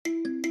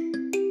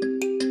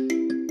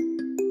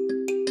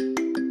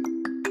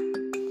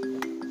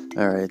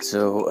Alright,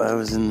 so I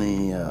was in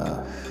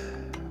the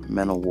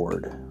mental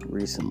ward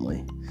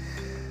recently,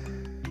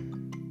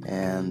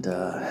 and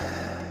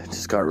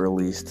just got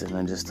released, and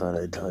I just thought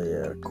I'd tell you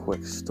a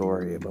quick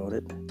story about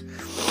it.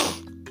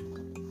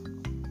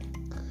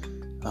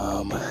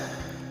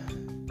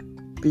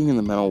 Being in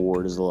the mental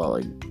ward is a lot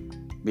like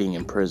being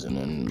in prison,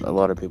 and a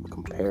lot of people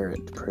compare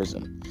it to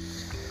prison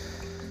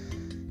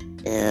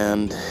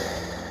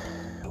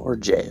or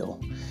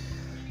jail.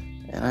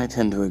 And I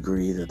tend to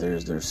agree that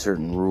there's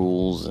certain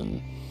rules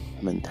and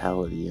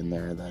mentality in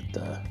there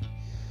that,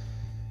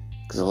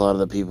 because a lot of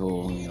the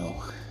people,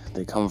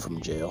 they come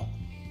from jail.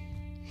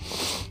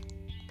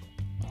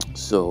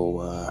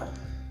 So,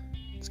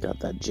 it's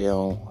got that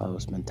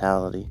jailhouse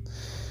mentality.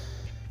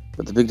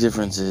 But the big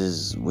difference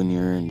is when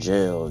you're in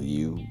jail,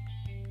 you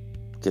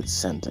get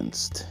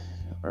sentenced,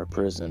 or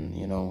prison,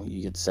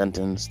 you get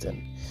sentenced,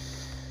 and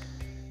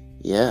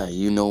yeah,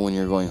 when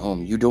you're going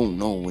home. You don't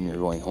know when you're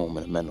going home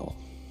in a mental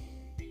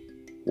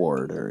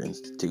ward or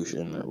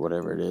institution or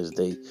whatever it is.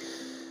 They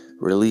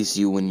release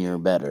you when you're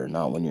better,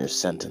 not when your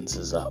sentence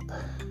is up.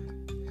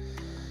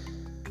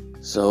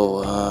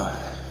 So,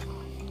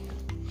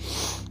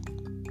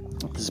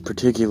 this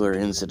particular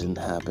incident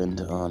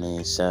happened on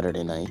a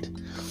Saturday night.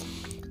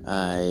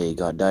 I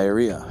got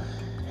diarrhea,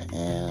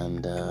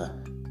 and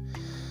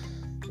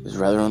it was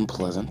rather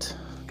unpleasant,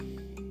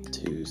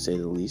 to say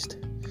the least.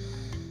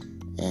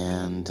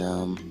 And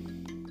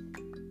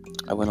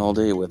I went all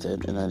day with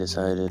it, and I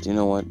decided, you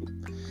know what?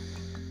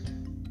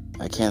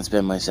 I can't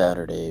spend my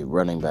Saturday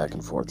running back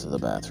and forth to the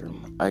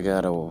bathroom. I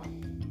gotta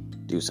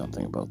do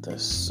something about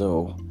this.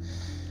 So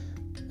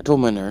I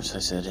told my nurse, I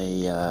said,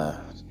 hey,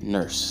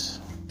 nurse,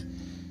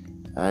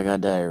 I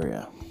got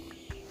diarrhea.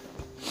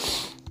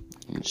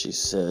 And she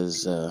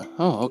says,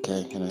 oh,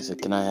 okay. And I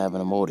said, can I have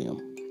an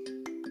Imodium?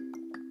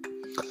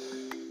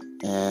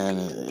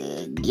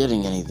 And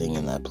getting anything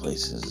in that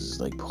place is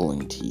like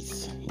pulling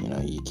teeth.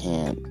 You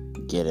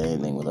can't get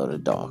anything without a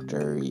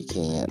doctor. You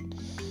can't,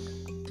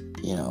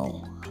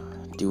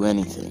 do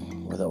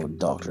anything without a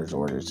doctor's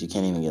orders. You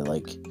can't even get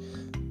like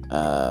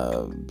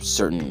a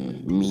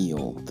certain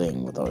meal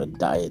thing without a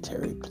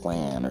dietary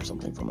plan or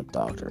something from a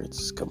doctor.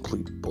 It's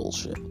complete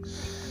bullshit.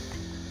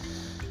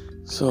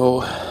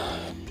 So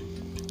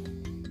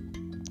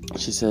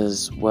she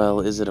says,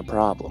 well, is it a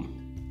problem?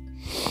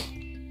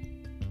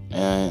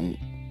 And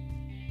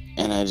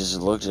I just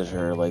looked at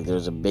her like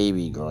there's a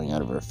baby growing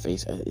out of her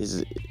face.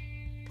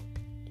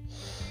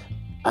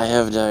 I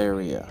have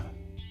diarrhea.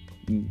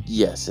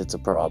 Yes, it's a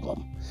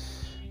problem.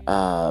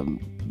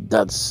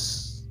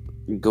 That's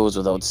goes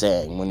without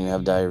saying. When you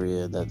have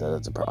diarrhea,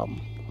 that's a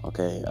problem.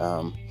 Okay.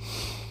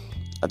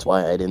 That's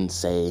why I didn't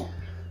say,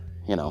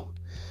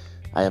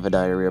 I have a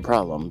diarrhea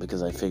problem,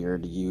 because I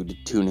figured you'd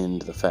tune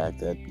into the fact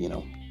that,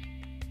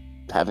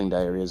 having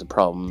diarrhea is a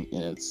problem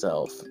in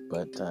itself.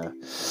 But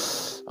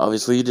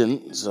obviously you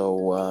didn't.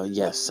 So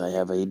yes, I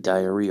have a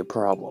diarrhea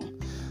problem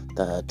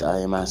that I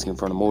am asking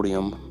for an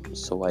Imodium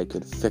so I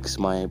could fix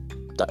my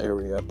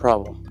diarrhea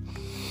problem.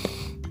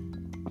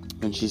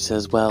 And she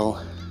says,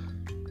 well,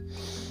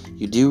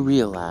 you do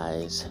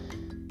realize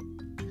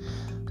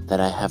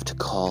that I have to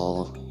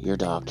call your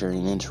doctor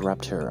and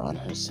interrupt her on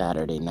her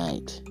Saturday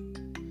night.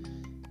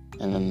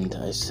 And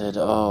I said,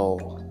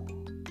 oh,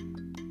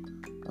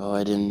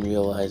 I didn't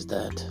realize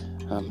that.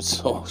 I'm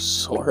so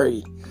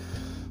sorry.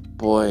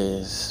 Boy,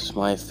 is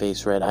my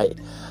face red. I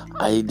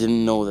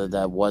didn't know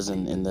that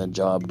wasn't in the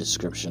job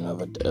description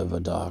of a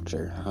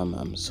doctor.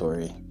 I'm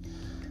sorry.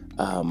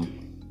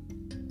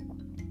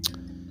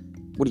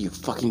 What are you,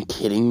 fucking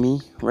kidding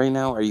me right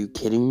now? Are you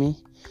kidding me?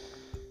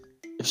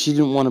 If she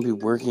didn't want to be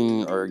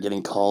working or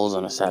getting calls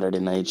on a Saturday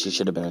night, she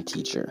should have been a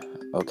teacher,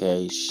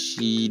 okay?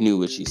 She knew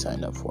what she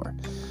signed up for.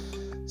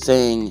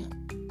 Saying,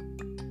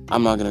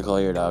 I'm not going to call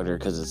your doctor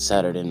because it's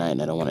Saturday night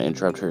and I don't want to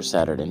interrupt her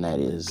Saturday night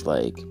is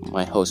like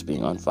my house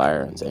being on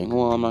fire and saying,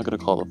 well, I'm not going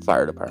to call the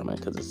fire department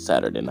because it's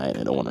Saturday night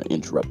and I don't want to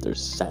interrupt their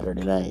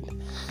Saturday night.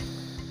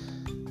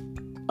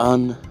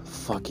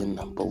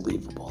 Unfucking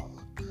believable.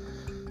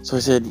 So I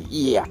said,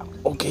 yeah,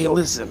 okay,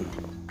 listen.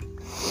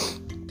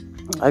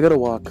 I gotta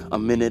walk a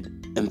minute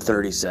and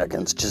 30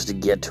 seconds just to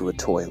get to a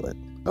toilet,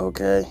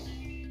 okay?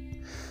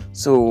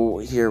 So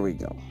here we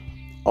go.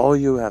 All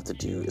you have to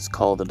do is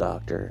call the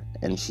doctor,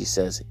 and she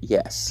says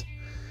yes.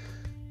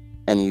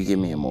 And you give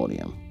me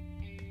Imodium.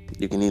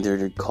 You can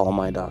either call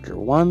my doctor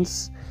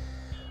once,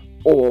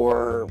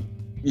 or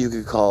you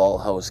could call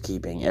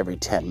housekeeping every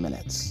 10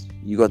 minutes.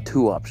 You got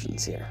two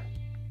options here.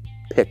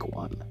 Pick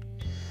one.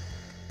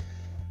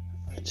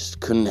 I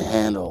just couldn't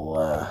handle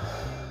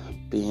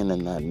being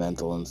in that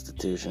mental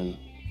institution,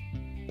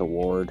 the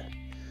ward,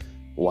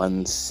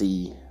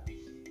 1C.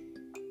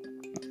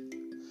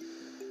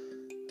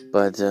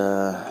 But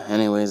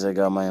anyways, I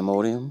got my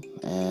Imodium,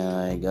 and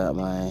I got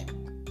my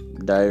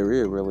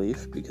diarrhea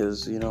relief,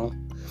 because,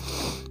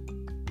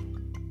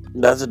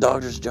 that's a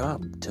doctor's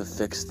job, to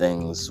fix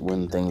things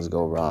when things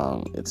go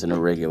wrong. It's an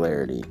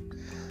irregularity.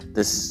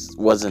 This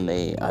wasn't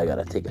I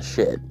gotta take a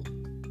shit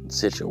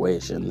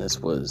situation. This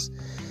was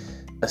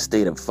a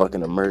state of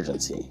fucking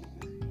emergency.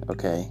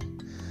 okay?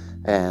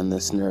 And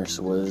this nurse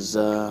was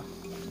a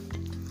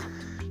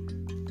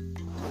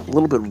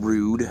little bit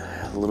rude,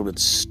 a little bit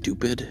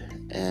stupid,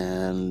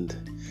 and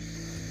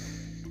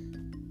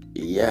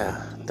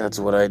yeah, that's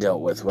what I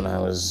dealt with when I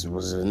was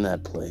in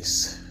that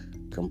place.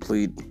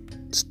 Complete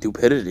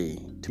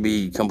stupidity. To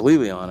be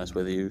completely honest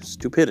with you,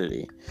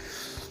 stupidity.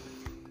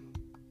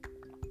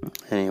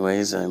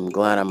 Anyways, I'm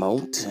glad I'm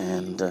out,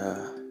 and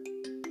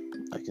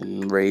I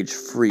can rage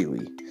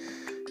freely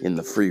in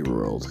the free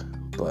world.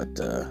 But,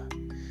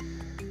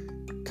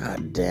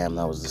 god damn,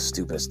 that was the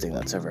stupidest thing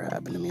that's ever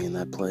happened to me in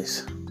that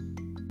place.